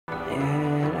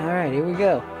Alright, here we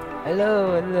go.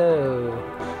 Hello, hello.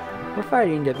 We're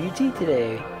fighting WT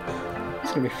today.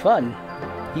 It's gonna be fun.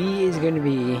 He is gonna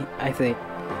be, I think,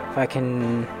 if I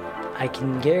can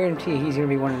guarantee he's gonna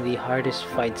be one of the hardest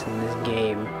fights in this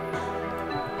game.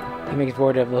 He makes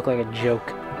Vordev look like a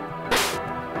joke.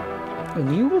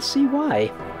 And you will see why.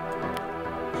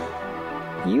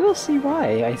 You will see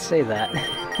why I say that.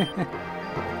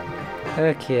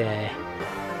 Okay.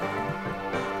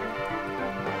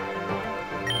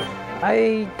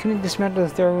 I couldn't dismantle the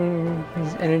throwing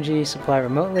energy supply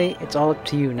remotely. It's all up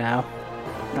to you now.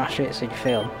 Ah, shit, so you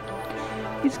failed.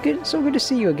 It's good, so good to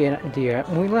see you again, dear.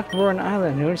 When we left Roran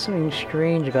Island, I noticed something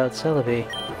strange about Celebi.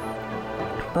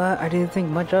 But I didn't think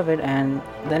much of it, and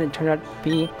then it turned out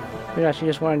she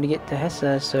just wanted to get to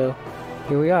Hessa, so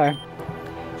here we are.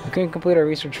 We couldn't complete our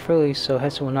research fully, so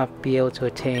Hessa will not be able to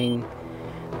attain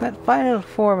that final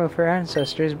form of her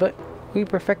ancestors, but we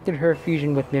perfected her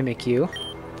fusion with Mimikyu.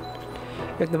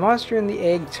 If the monster in the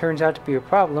egg turns out to be a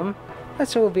problem,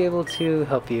 Hessa will be able to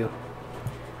help you.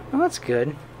 Oh, that's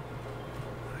good.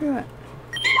 Look at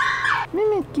that.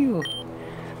 Mimikyu!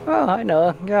 Oh, I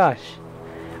know. Gosh.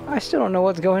 I still don't know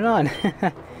what's going on.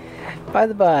 By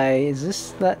the by, is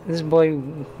this boy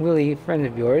Willie a friend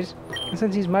of yours? And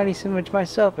since he's mighty similar to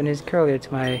myself and is curlier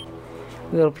to my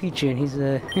little Pichu, and he's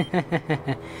a...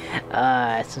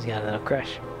 still got a little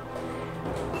crush.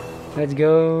 Let's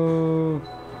go!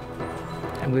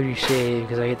 I'm going to shave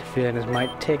because I get the feeling this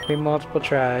might take me multiple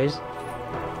tries.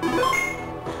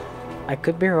 I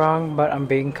could be wrong, but I'm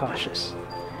being cautious.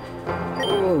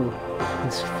 Ooh,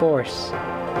 this force.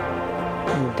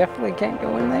 You definitely can't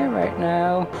go in there right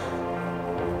now.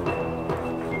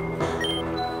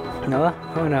 Noah?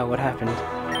 Oh no, what happened?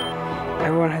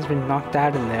 Everyone has been knocked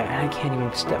out in there, and I can't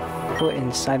even step foot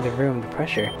inside the room. The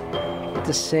pressure. It's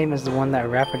the same as the one that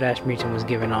Rapidash mutant was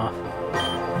giving off.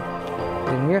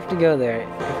 Then we have to go there.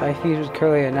 If I fuse with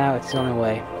Curlia now, it's the only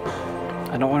way.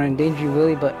 I don't want to endanger you,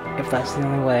 Willie, but if that's the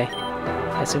only way.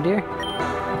 Yes, dear?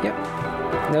 Yep.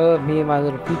 Noah, me and my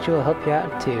little Pichu will help you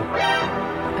out, too.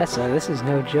 Essa, this is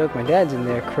no joke. My dad's in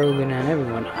there, Krogan and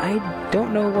everyone. I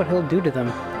don't know what he'll do to them.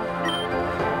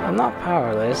 I'm not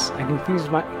powerless. I can fuse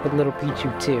with little Pichu,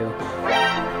 too.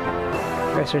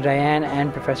 Professor Diane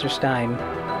and Professor Stein.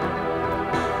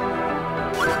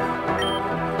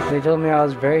 They told me I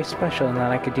was very special and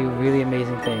that I could do really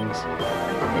amazing things.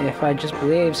 If I just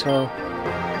believe, so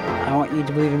I want you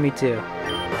to believe in me too.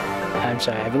 I'm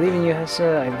sorry, I believe in you,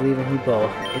 Hessa, I believe in you both.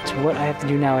 It's what I have to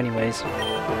do now anyways.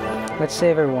 Let's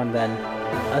save everyone then.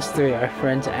 Us three, our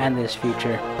friends and this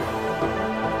future.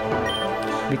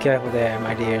 Be careful there,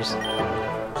 my dears.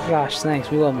 Gosh, thanks,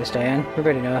 we will, Miss Diane. We're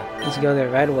ready now. Let's go there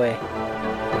right away.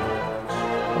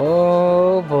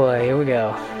 Oh boy, here we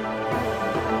go.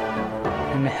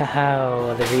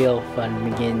 Now the real fun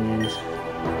begins.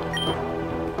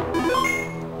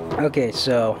 Okay,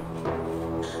 so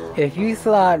if you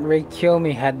thought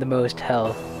Reikyomi had the most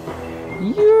health,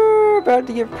 you're about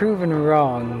to get proven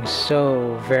wrong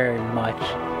so very much.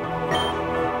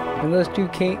 When those two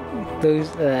kids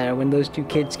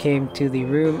came to the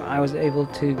room, I was able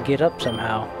to get up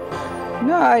somehow.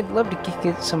 No, I'd love to kick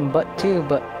it some butt too,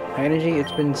 but my energy,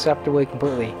 it's been sucked away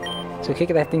completely. So kick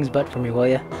that thing's butt for me, will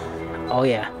ya? Oh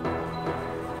yeah.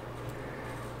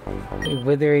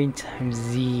 Withering times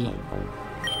Z.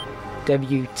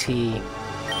 WT.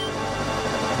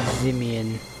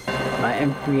 Zimian. My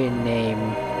Empyrean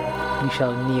name. You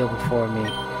shall kneel before me,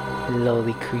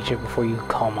 lowly creature, before you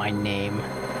call my name.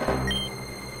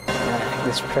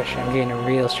 This pressure, I'm getting a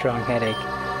real strong headache.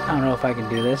 I don't know if I can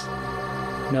do this.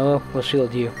 Noah will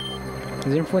shield you.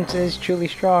 His influence is truly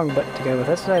strong, but together with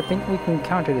us, I think we can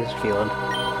counter this field.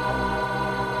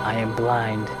 I am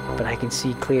blind, but I can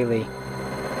see clearly.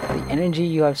 The energy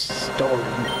you have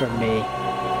stolen from me,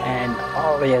 and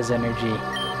Alia's energy,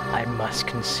 I must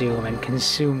consume, and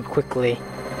consume quickly.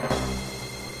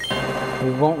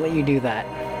 We won't let you do that.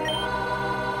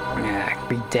 Ah,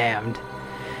 be damned.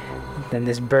 Then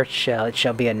this birch shell, it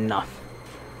shall be enough.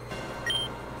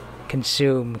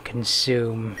 Consume,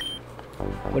 consume.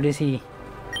 What is he?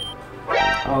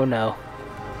 Oh no.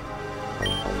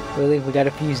 Willie, we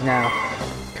gotta fuse now.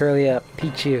 Curly up,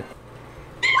 Pichu.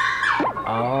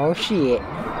 Oh shit.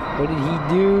 What did he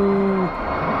do?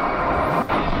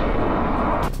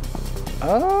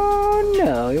 Oh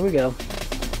no, here we go.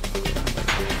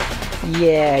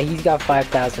 Yeah, he's got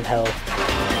 5,000 health.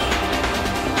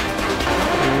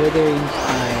 Withering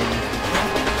time.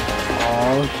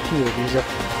 Oh shit, he's a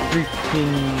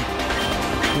freaking...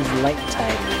 he's light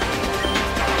type.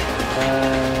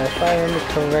 If I remember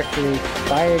correctly,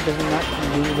 fire does not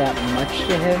do that much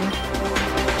to him.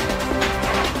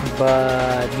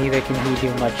 but neither can he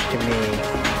do much to me.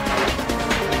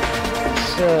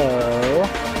 So...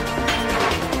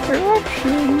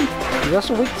 Eruption! He's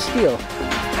also weak to steel.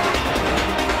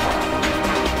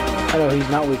 Oh no, he's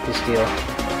not weak to steel.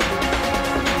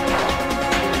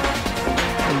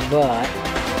 But...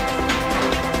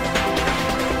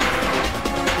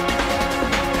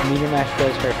 Meteor Mash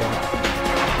does hurt him.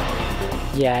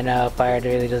 Yeah, I know, fire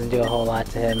really doesn't do a whole lot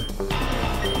to him.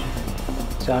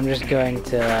 So I'm just going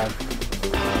to...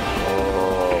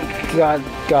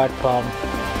 God Palm.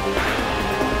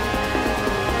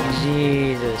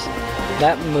 Jesus.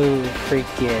 That move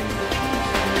freaking...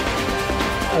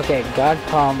 Okay, God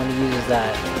Palm, when he uses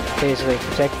that, basically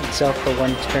protects itself for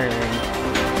one turn.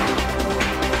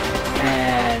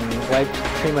 And wipes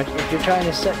pretty much... If you're trying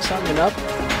to set something up,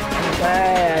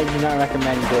 I do not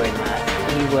recommend doing that.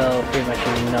 He will pretty much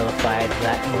nullify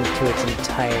that into its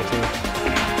entirety.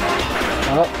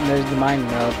 Oh, there's the mind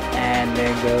melt, and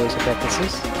there goes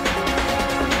Hypothesis.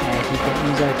 And he can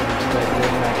use items, but the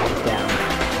magic is down.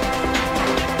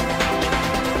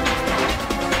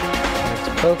 It's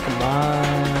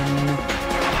Pokemon.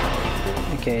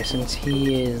 Okay, since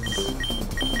he's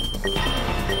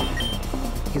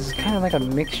kind of like a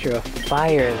mixture of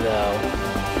fire, though.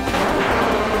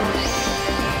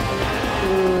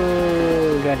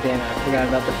 Ooh, god damn it, I forgot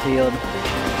about the field.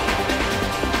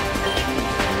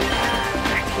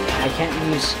 I can't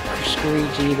use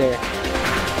Screech either.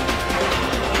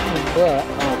 But,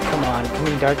 oh come on, give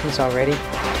me darkness already.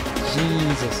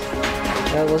 Jesus.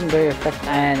 That wasn't very effective,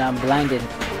 and I'm blinded.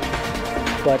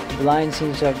 But blind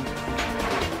seems to have...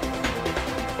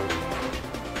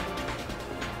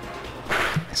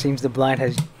 Seems the blind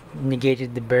has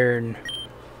negated the burn.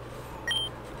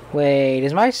 Wait,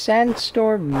 is my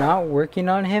sandstorm not working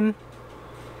on him?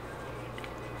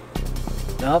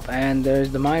 Nope, and there's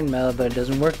the mind meld, but it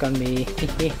doesn't work on me.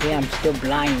 Yeah, I'm still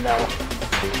blind though.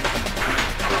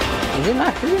 Is it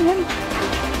not hurting him?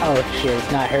 Oh shit,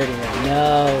 it's not hurting him.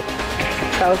 No.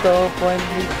 That was the whole point.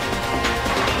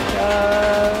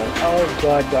 Oh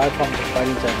god, God Palm's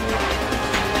fighting something.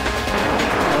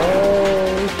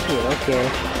 Oh shit, okay.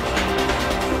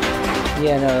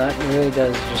 Yeah, no, that really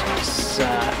does just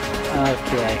suck.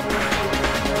 Okay.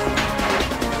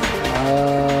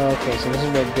 Okay, so this is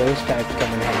where ghost types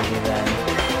come in handy then.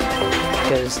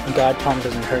 Because God Palm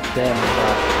doesn't hurt them,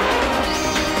 but...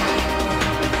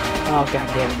 Oh god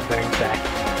damn it, burns back.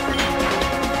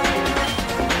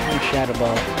 And Shadow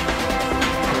Ball. The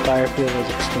fire field was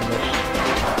extinguished.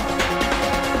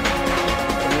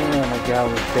 Oh my god,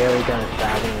 we've barely done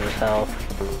 1,000 of his health.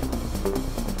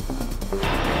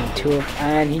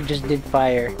 And he just did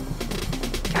fire.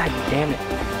 God damn it.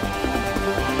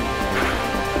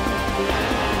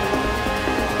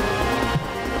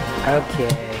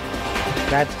 Okay.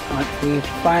 That's on. We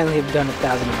finally have done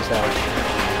 1,000 of his health.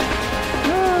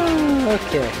 Oh,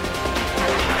 okay.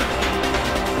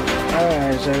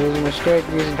 Alright, so it was a mistake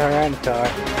using Tyranitar.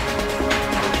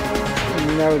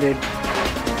 Noted.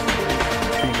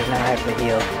 Because now I have to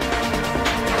heal.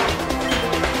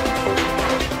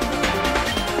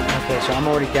 Okay, so I'm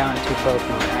already down 2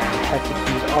 Pokemon, and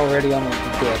Hexacu's already almost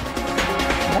dead.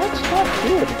 That's not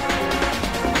good.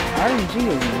 RNG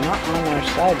is not on our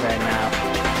side right now.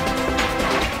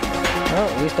 Well,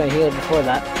 at least I healed before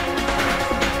that.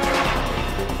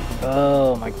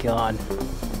 Oh my god.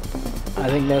 I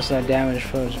think most of that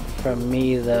damage was from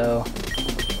me, though.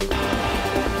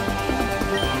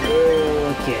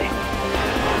 Okay.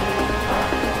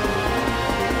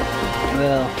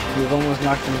 Well, we've almost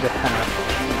knocked him to half.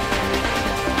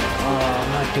 Oh, I'm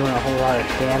not doing a whole lot of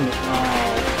damage. Oh,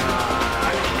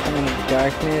 coming in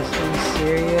darkness. Are you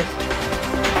serious?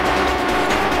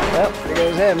 Well, there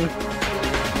goes him.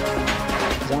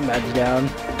 Zombad's down.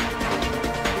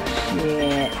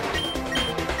 Shit.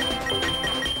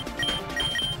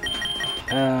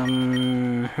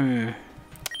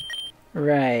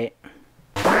 Right.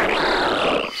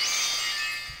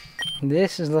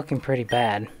 This is looking pretty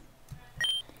bad.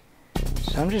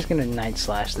 So I'm just gonna Night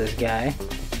Slash this guy.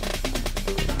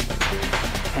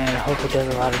 And I hope it does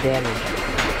a lot of damage.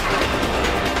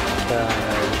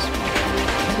 Because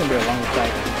it's gonna be a long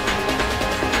fight.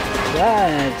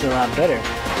 That's a lot better.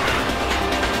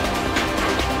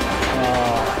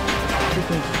 Oh,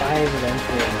 freaking fires of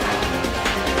Empyrean.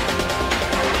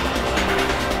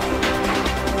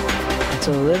 It's a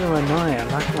little annoying, I'm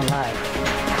not gonna lie.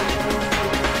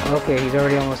 Okay, he's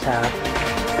already almost half.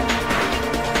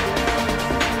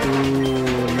 Ooh,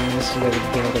 and then this is where the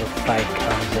beginning of the fight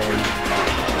comes in.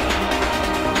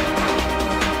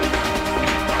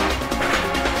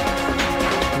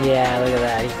 Yeah, look at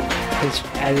that.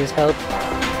 His health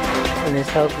when his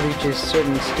health reaches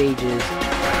certain stages,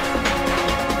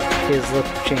 his look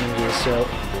changes. So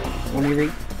when he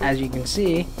as you can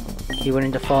see, he went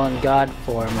into fallen god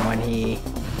form when he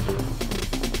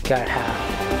got half.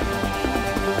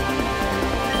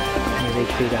 His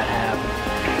HP got half.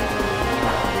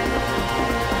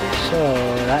 So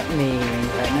that means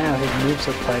right now his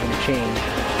moveset's probably gonna change.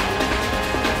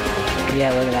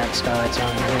 Yeah, look at that Scarlet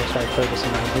Song. I'm gonna start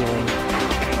focusing on healing.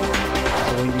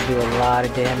 So we can do a lot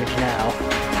of damage now.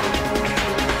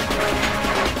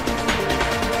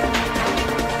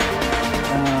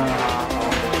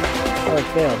 Oh, it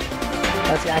failed.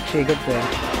 That's actually a good thing.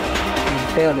 If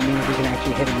it failed, it means we can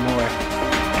actually hit him more.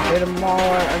 Hit him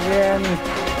more again!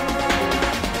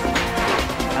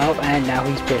 Oh, and now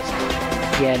he's pissed.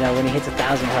 Yeah, no, when he hits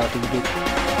 1,000 health, he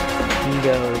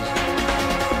goes,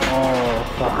 oh,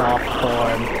 fuck off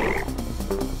form.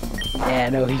 Yeah,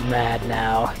 no, he's mad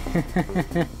now.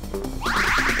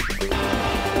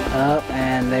 Oh,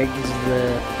 and there's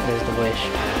the wish.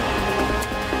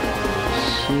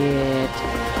 Shit.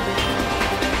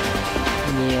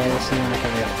 Yeah, this is not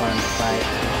gonna be a fun fight.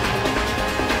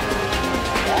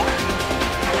 Yeah,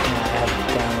 I have to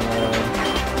download.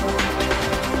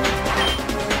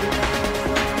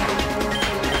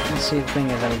 Let's see, the thing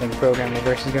is, I don't think Program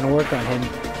Reverse is gonna work on him.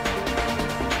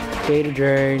 Data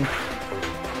drain.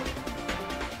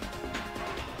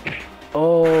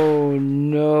 Oh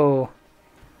no.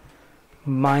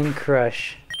 Mind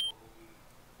Crush.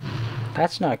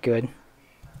 That's not good.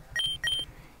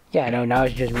 Yeah, no, now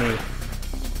it's just me.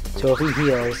 So if he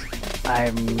heals,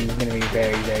 I'm gonna be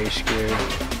very, very screwed.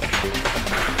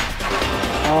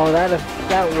 Oh,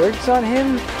 that works on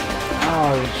him?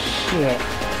 Oh shit.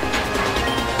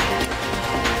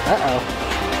 Uh-oh.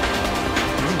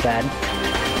 This is bad.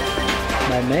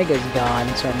 My Mega's gone,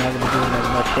 so I'm not gonna be doing as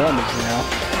much damage now.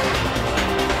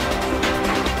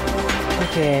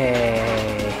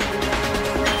 Okay.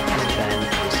 This is bad.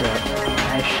 So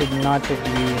I should not have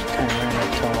used Timer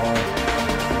at all.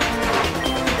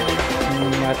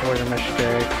 Not towards my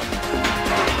skirt.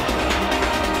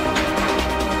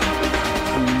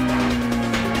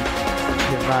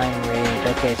 Divine Rage.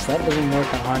 Okay, so that doesn't work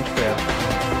on Honchkrow.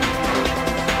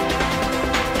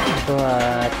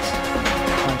 But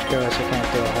Honchkrow also can't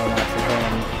do a whole lot for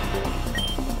him.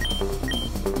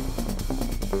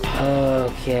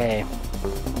 Okay.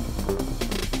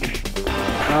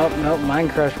 Oh, nope, Mind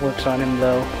Crush works on him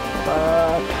though.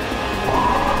 Fuck.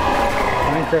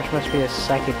 Mind Crush must be a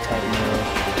psychic type move.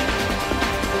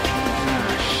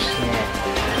 Ah, shit.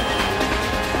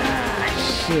 Ah,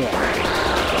 shit.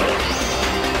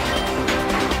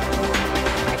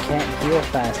 I can't heal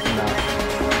fast enough.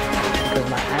 Because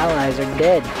my allies are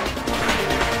dead.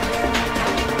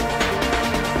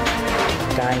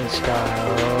 Dying Star.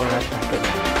 Oh, that's not good.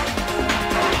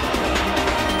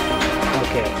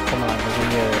 Okay, come on, we can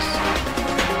do this.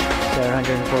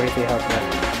 743 health left.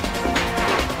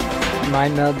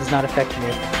 Mind Meld does not affect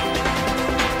me.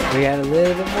 We got a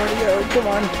little bit more to go, come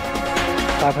on.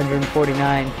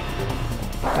 549.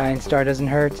 Dying Star doesn't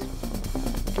hurt.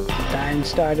 Dying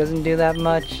Star doesn't do that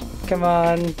much. Come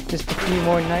on, just a few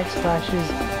more Night Slashes.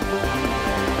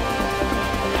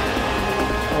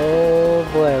 Oh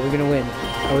boy, are we gonna win?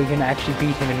 Are we gonna actually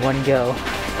beat him in one go?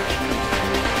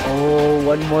 Oh,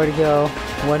 one more to go.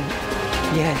 One.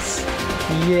 Yes.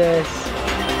 Yes.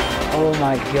 Oh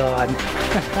my god.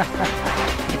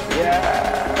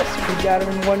 Yes! We got him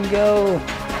in one go.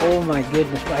 Oh my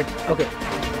goodness. Okay.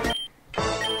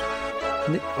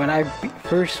 When I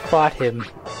first fought him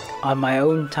on my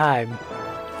own time,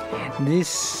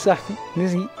 this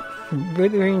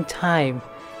withering time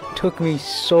took me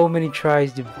so many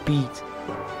tries to beat.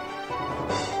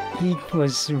 He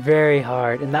was very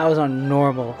hard, and that was on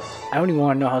normal. I don't even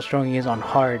want to know how strong he is on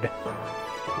hard.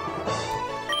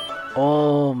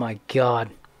 Oh my god.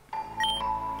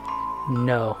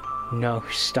 No, no,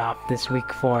 stop this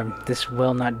weak form. This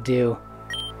will not do.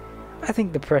 I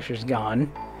think the pressure's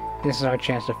gone. This is our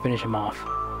chance to finish him off.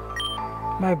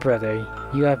 My brother,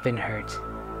 you have been hurt.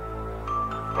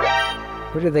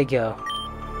 Where did they go?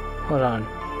 Hold on.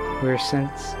 We're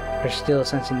still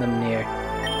sensing them near.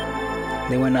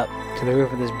 They went up to the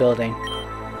roof of this building.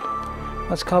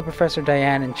 Let's call Professor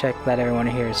Diane and check that everyone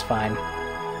here is fine.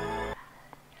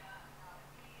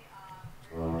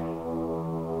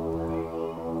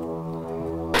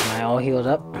 Am I all healed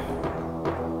up?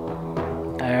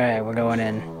 Alright, we're going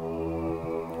in.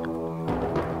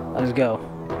 Let's go.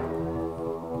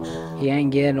 He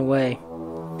ain't getting away.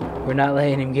 We're not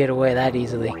letting him get away that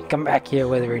easily. Come back here,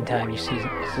 Withering Time, you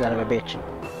son of a bitch.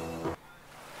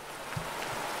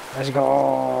 Let's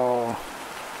go.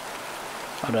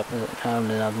 Hold up, there's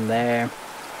nothing there.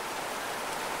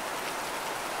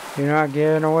 You're not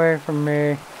getting away from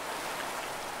me.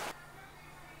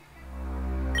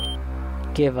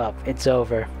 Give up, it's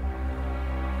over.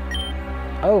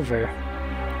 Over?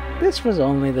 This was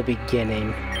only the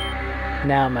beginning.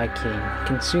 Now, my king,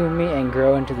 consume me and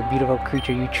grow into the beautiful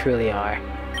creature you truly are.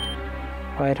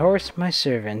 White horse, my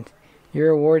servant,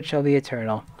 your reward shall be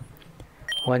eternal.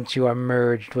 Once you are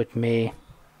merged with me.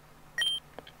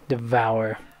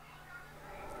 Devour.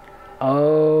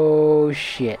 Oh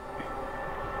shit.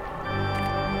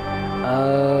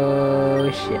 Oh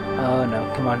shit. Oh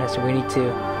no, come on, Hester, we need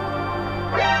to.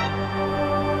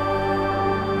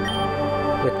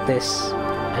 With this,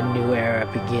 a new era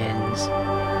begins.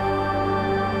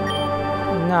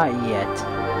 Not yet.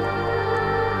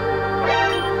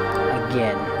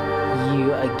 Again.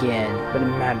 You again. But it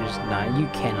matters not. You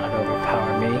cannot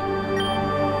overpower me.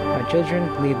 My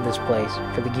children, leave this place,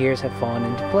 for the gears have fallen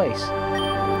into place.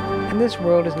 And this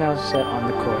world is now set on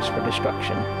the course for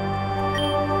destruction.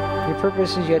 Your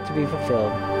purpose is yet to be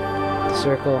fulfilled. The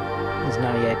circle is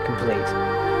not yet complete.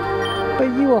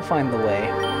 But you will find the way.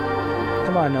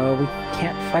 Come on, Noah, we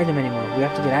can't fight him anymore. We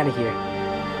have to get out of here.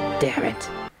 Damn it.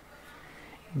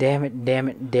 Damn it, damn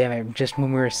it, damn it. Just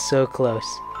when we were so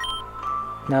close.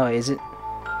 No, is it?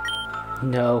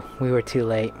 No, we were too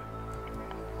late.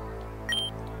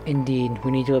 Indeed,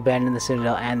 we need to abandon the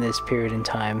Citadel and this period in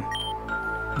time.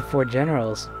 The four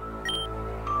generals.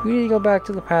 We need to go back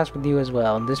to the past with you as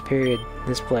well. This period,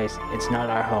 this place, it's not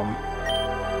our home.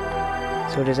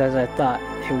 So it is as I thought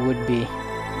it would be.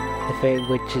 The fate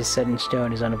which is set in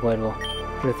stone is unavoidable,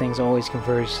 for things always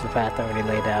converge to the path already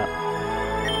laid out.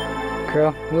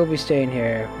 Crow, we'll be staying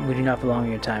here. We do not belong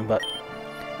in your time, but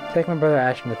take my brother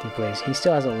Ashton with you, please. He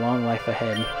still has a long life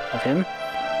ahead of him.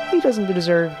 He doesn't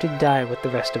deserve to die with the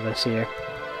rest of us here.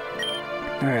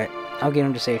 Alright, I'll get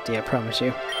him to safety, I promise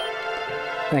you.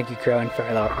 Thank you, Crow, and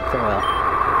farewell.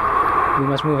 We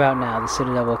must move out now. The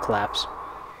Citadel will collapse.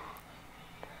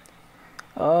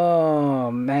 Oh,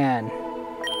 man.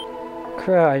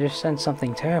 Crow, I just sensed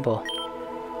something terrible.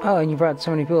 Oh, and you brought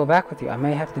so many people back with you. I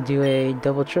may have to do a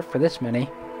double trip for this many.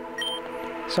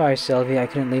 Sorry, Sylvie, I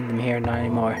couldn't leave them here, not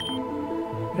anymore.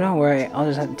 But don't worry, I'll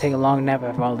just have to take a long nap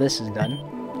after all this is done.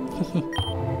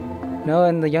 No,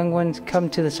 and the young ones, come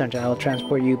to the center. I will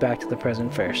transport you back to the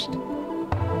present first.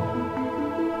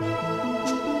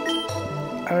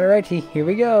 Alrighty, here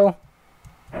we go.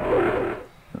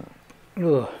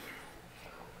 Ooh.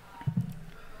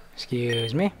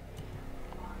 Excuse me.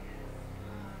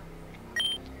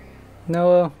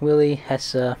 Noah, Willie,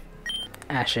 Hessa,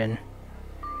 Ashen.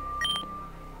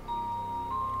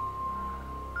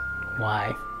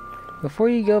 Why? Before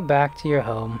you go back to your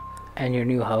home and your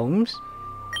new homes,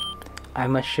 I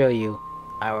must show you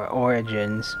our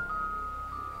origins.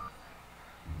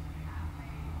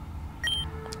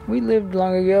 We lived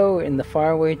long ago in the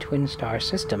faraway twin star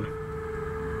system.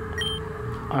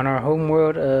 On our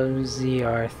homeworld of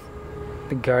Zearth,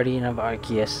 the guardian of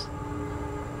Arceus.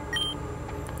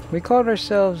 We called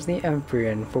ourselves the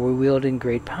Empyrean, for we wielded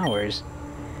great powers.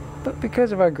 But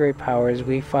because of our great powers,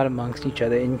 we fought amongst each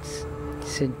other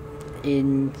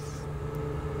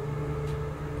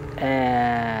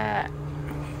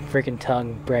freaking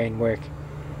tongue, brain work.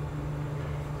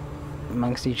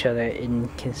 Amongst each other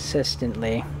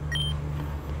inconsistently.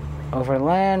 Over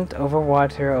land, over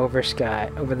water, over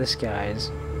the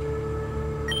skies.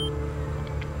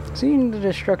 Seeing the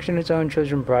destruction its own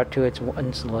children brought to its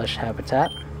once lush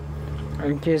habitat,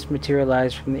 Arceus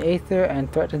materialized from the aether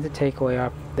and threatened to take away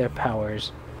their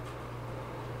powers.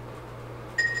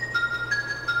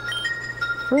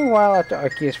 For a while after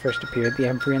Arceus first appeared, the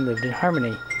Empyrean lived in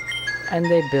harmony, and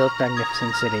they built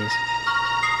magnificent cities.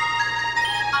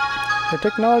 Their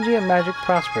technology and magic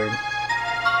prospered,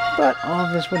 but all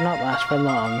of this would not last for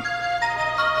long.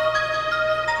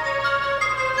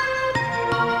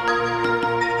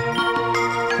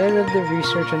 Head of the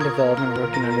research and development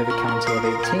working under the Council of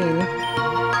 18,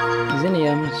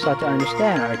 Xenium sought to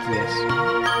understand Arceus.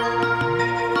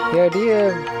 The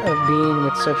idea of being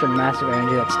with such a massive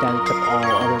energy that stands up all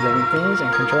other living things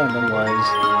and controlling them was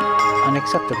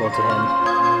unacceptable to him.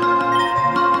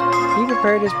 He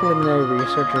prepared his preliminary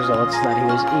research results that he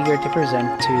was eager to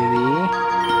present to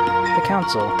the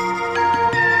Council.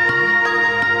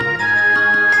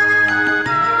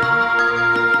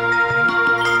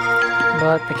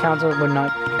 But the Council could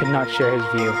not share his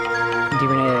view,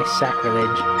 deeming it a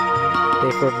sacrilege. They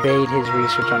forbade his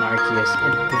research on Arceus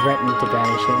and threatened to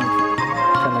banish him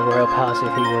from the royal palace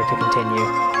if he were to continue.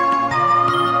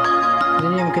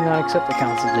 Xenium could not accept the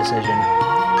Council's decision,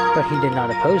 but he did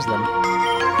not oppose them.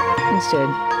 Instead,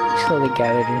 he slowly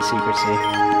gathered in secrecy,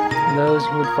 those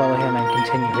who would follow him and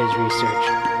continue his research.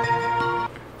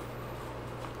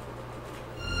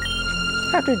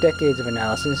 After decades of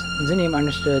analysis, Xenium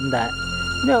understood that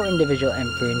no individual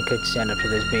Empyrean could stand up to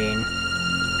this being.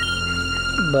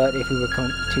 But if we were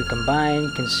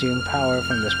to consume power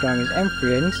from the strongest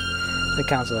Empyreans, the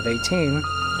Council of 18,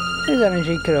 his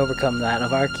energy could overcome that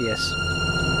of Arceus.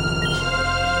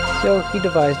 So he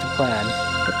devised a plan.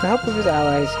 With the help of his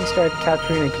allies, he started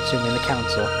capturing and consuming the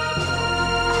Council.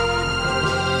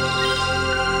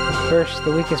 First,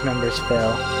 the weakest members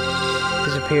fell,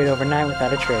 disappeared overnight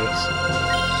without a trace.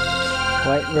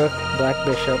 White Rook, Black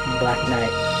Bishop, and Black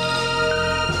Knight.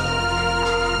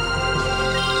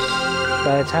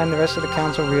 By the time the rest of the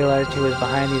council realized who was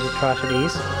behind these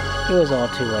atrocities, it was all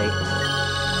too late.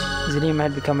 Xenium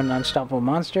had become an unstoppable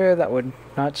monster that would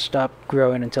not stop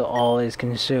growing until all is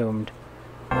consumed.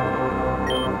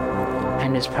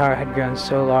 And his power had grown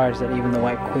so large that even the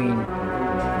White Queen,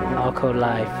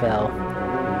 Alkolai, fell.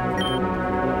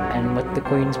 And with the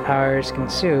Queen's powers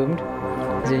consumed,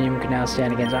 Xenium could now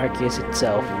stand against Arceus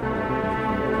itself.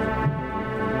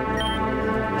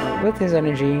 With his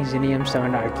energy, Xenium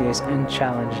summoned Arceus and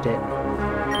challenged it.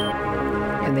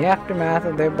 In the aftermath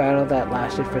of their battle that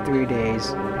lasted for 3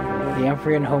 days, the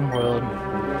Empyrean homeworld,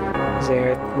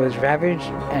 Xaereth, was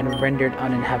ravaged and rendered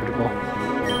uninhabitable.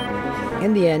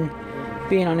 In the end,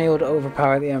 being unable to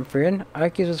overpower the Empyrean,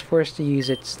 Arceus was forced to use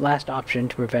its last option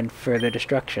to prevent further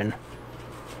destruction.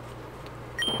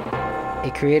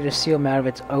 It created a seal made of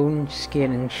its own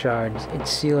skin and shards, it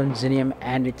sealed Xenium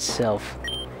and itself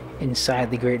inside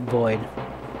the Great Void.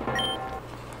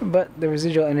 But the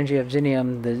residual energy of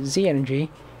Xenium, the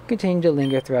Z-energy, continued to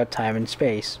linger throughout time and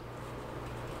space.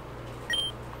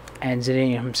 And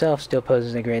Xenium himself still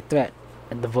poses a great threat,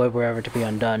 if the Void were ever to be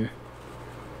undone.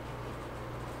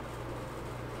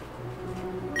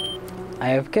 I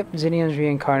have kept Xenium's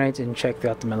reincarnates in check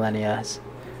throughout the millennia.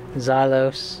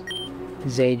 Xalos,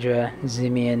 Zadra,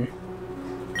 Zimian.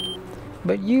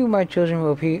 But you, my children,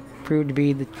 will prove to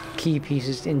be the key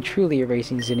pieces in truly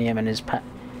erasing Xenium and his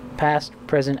past,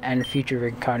 present, and future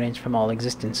reincarnates from all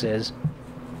existences.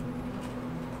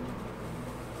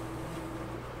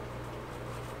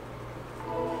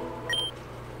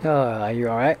 Oh, are you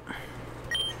alright?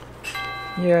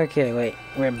 You're okay, wait,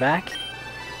 we're back?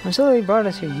 Until they brought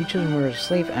us here, you children were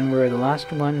asleep and you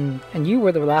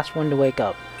were the last one to wake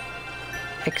up.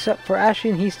 Except for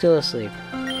Ashen, he's still asleep.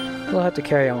 We'll have to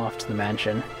carry him off to the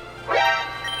mansion.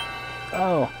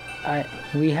 Oh,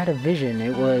 we had a vision.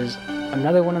 It was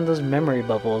another one of those memory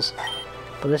bubbles.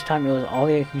 But this time it was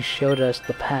Alia who showed us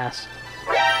the past.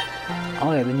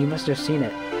 Alia, then you must have seen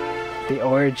it. The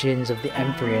origins of the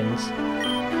Empyreans.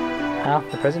 Well,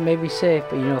 the present may be safe,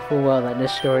 but you know full well that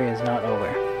this story is not over.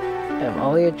 If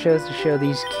Alia chose to show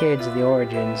these kids the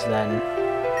origins, then...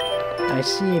 I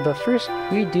see, but first,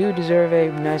 we do deserve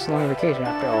a nice long vacation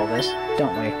after all this,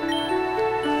 don't we?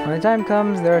 When the time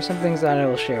comes, there are some things that I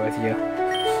will share with you.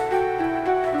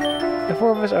 The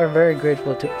four of us are very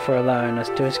grateful for allowing us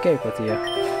to escape with you.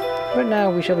 But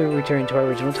now we shall be returning to our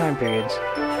original time periods.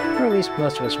 Or at least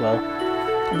most of us will.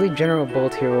 I believe General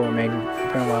Bolt here will remain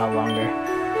for a while longer.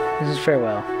 This is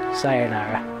farewell.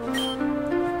 Sayonara.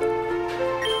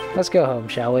 Let's go home,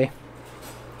 shall we?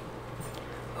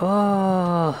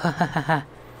 Oh, ha ha ha.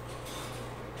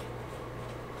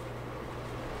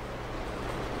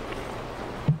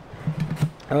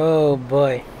 Oh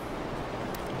boy.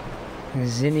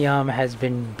 Xenium has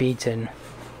been beaten.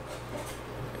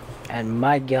 And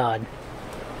my god,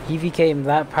 he became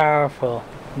that powerful,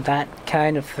 that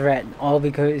kind of threat, all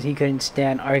because he couldn't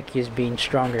stand Arceus being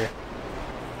stronger.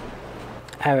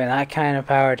 Having that kind of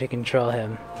power to control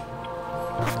him.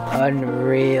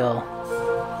 Unreal.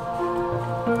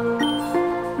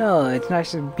 Oh, it's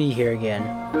nice to be here again.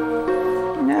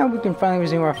 Now we can finally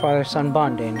resume our father-son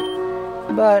bonding.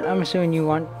 But I'm assuming you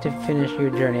want to finish your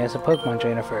journey as a Pokemon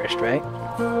trainer first, right?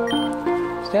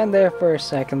 Stand there for a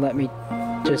sec and let me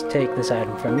just take this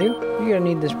item from you. You're gonna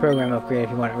need this program upgrade if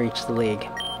you want to reach the League.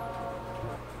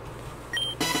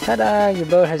 Ta-da! Your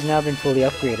boat has now been fully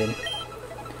upgraded.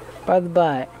 By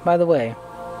the way,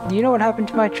 do you know what happened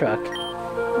to my truck?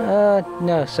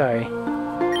 No, sorry.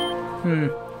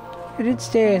 It did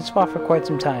stay in a spot for quite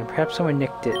some time. Perhaps someone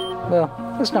nicked it. Well,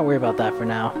 let's not worry about that for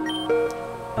now.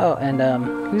 Oh, and,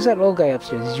 who's that old guy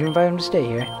upstairs? Did you invite him to stay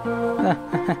here?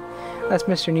 That's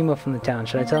Mr. Nemo from the town.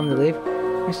 Should I tell him to leave?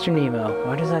 Mr. Nemo.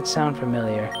 Why does that sound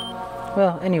familiar?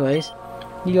 Well, anyways,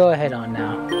 you go ahead on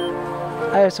now.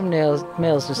 I have some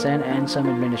mails to send and some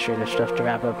administrative stuff to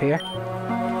wrap up here.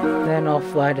 Then I'll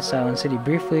fly to Silent City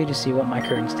briefly to see what my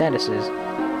current status is.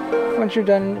 Once you're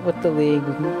done with the League,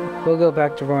 we'll go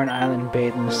back to Roaring Island,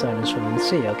 bathe in the sun, and swim in the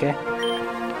sea, okay?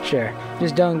 Sure.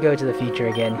 Just don't go to the future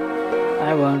again.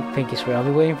 I won't, Pinky swear. I'll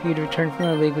be waiting for you to return from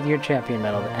the league with your champion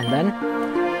medal. And then,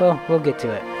 well, we'll get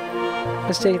to it.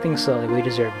 Let's take things slowly. We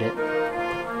deserved it.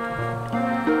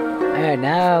 Alright,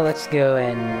 now let's go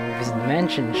and visit the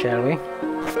mansion, shall we?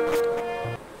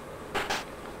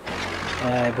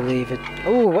 I believe it...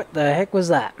 Oh, what the heck was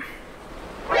that?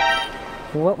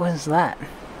 What was that?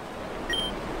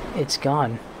 It's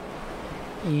gone.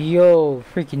 Yo,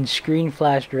 freaking screen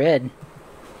flashed red.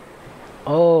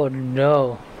 Oh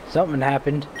no. Something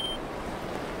happened.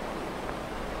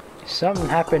 Something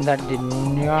happened that did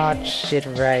not sit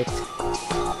right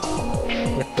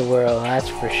with the world, that's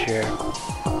for sure.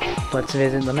 Let's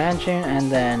visit the mansion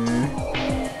and then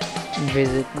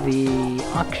visit the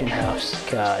auction house,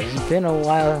 cause it's been a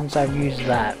while since I've used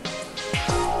that.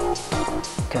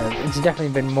 Cause it's definitely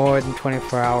been more than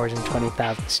 24 hours and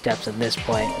 20,000 steps at this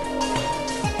point.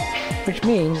 Which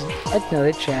means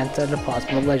another chance at a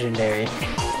possible legendary.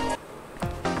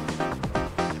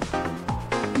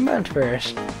 But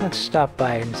first, let's stop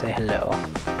by and say hello.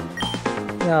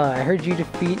 Oh, I heard you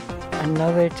defeat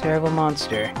another terrible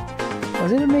monster.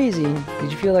 Was it amazing?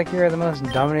 Did you feel like you were the most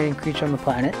dominating creature on the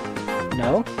planet?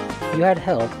 No? You had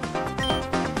help.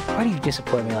 Why do you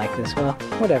disappoint me like this? Well,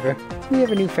 whatever. We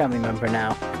have a new family member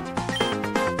now.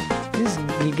 This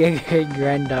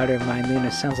great-granddaughter of mine,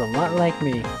 Luna, sounds a lot like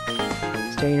me.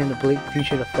 Staying in the bleak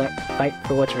future to fight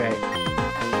for what's right.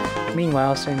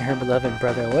 Meanwhile, sending her beloved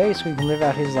brother away so he can live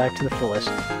out his life to the fullest.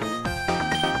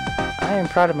 I am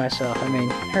proud of myself, I mean,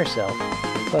 herself.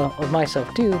 Well, of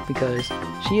myself too, because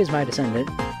she is my descendant.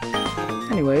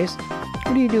 Anyways, what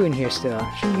are you doing here still?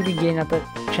 Shouldn't you be getting up that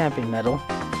champion medal?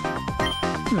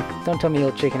 Don't tell me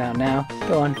you'll chicken out now.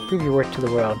 Go on, prove your worth to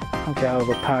the world. I don't care how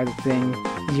overpowered the thing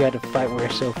you had to fight with her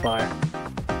so far.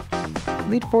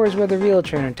 Elite 4 is where the real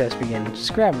trainer test begins.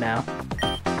 Just grab now.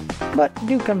 But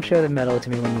do come show the medal to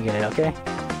me when you get it, okay?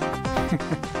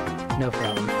 No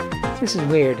problem. This is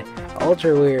weird.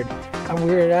 Ultra weird. I'm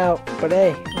weirded out, but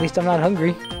hey, at least I'm not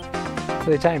hungry. For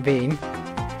the time being.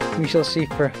 We shall see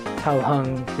for how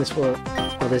long will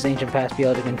this ancient past be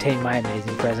able to contain my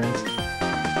amazing presence.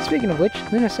 Speaking of which,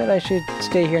 Luna said I should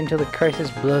stay here until the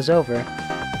crisis blows over.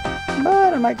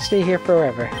 But I might stay here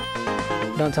forever.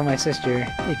 Don't tell my sister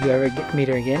if you ever meet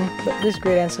her again, but this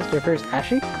great ancestor of hers,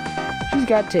 Ashley, she's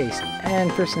got taste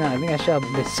and personality. I think I shall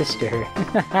assist her.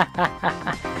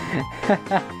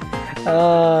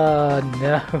 Oh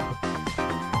no.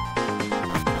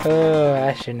 Oh,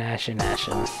 Ashen.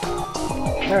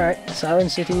 Alright,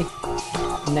 Silent City,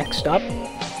 next stop.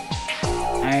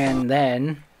 And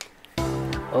then...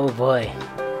 oh boy.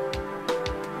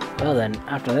 Well then,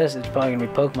 after this, it's probably gonna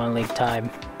be Pokemon League time.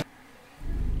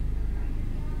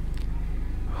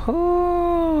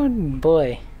 Oh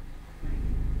boy.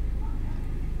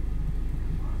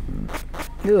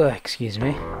 Ugh, excuse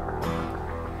me.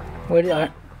 What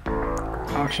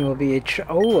auction will be a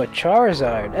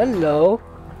Charizard. Hello.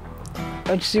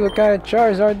 Let's see what kind of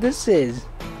Charizard this is.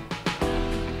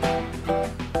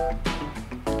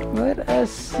 Let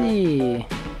us see.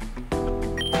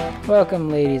 Welcome,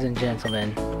 ladies and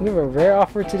gentlemen. We have a rare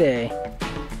offer today.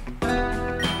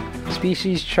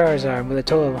 Species Charizard with a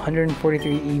total of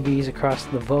 143 EVs across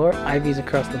the board, IVs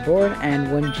across the board,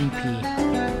 and 1 GP.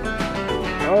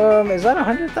 Is that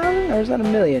 100,000 or is that a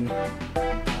million?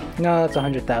 No, that's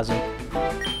 100,000.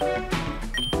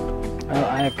 Well,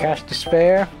 I have cash to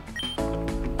spare.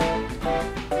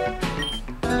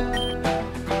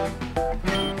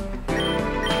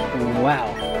 Wow.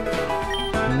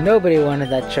 Nobody wanted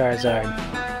that Charizard.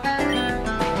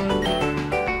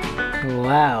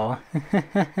 Wow.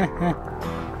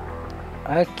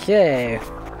 Okay.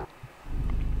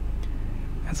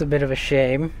 That's a bit of a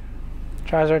shame.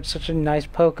 Charizard's such a nice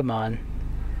Pokemon.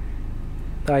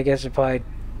 Though I guess it's probably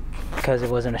because it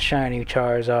wasn't a shiny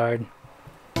Charizard.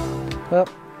 Well,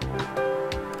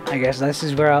 I guess this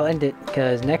is where I'll end it,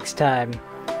 because next time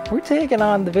we're taking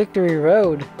on the Victory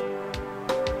Road.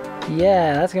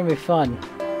 Yeah, that's gonna be fun.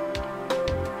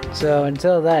 So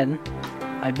until then,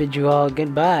 I bid you all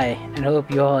goodbye and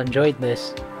hope you all enjoyed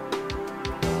this.